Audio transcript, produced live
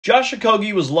Josh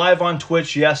Okogie was live on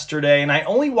Twitch yesterday, and I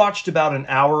only watched about an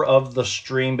hour of the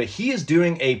stream, but he is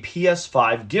doing a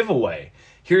PS5 giveaway.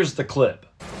 Here's the clip.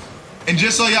 And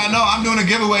just so y'all know, I'm doing a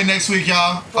giveaway next week,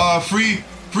 y'all. Free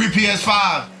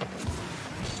PS5.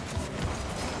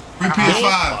 Free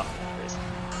PS5.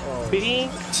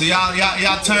 So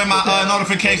y'all turn my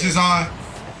notifications on.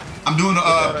 I'm doing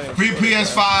a free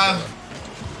PS5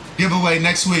 giveaway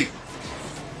next week.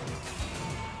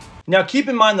 Now, keep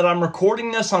in mind that I'm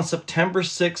recording this on September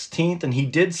 16th, and he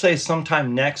did say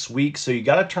sometime next week, so you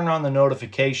got to turn on the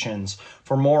notifications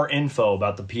for more info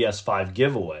about the PS5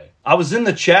 giveaway. I was in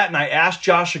the chat, and I asked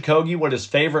Josh Okogie what his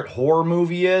favorite horror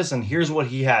movie is, and here's what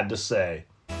he had to say.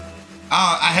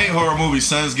 I hate horror movies,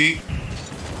 Sons Geek.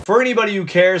 For anybody who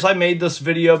cares, I made this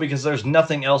video because there's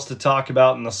nothing else to talk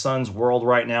about in the Suns world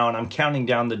right now, and I'm counting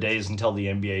down the days until the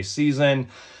NBA season.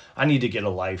 I need to get a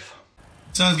life.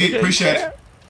 Sons Geek, appreciate it.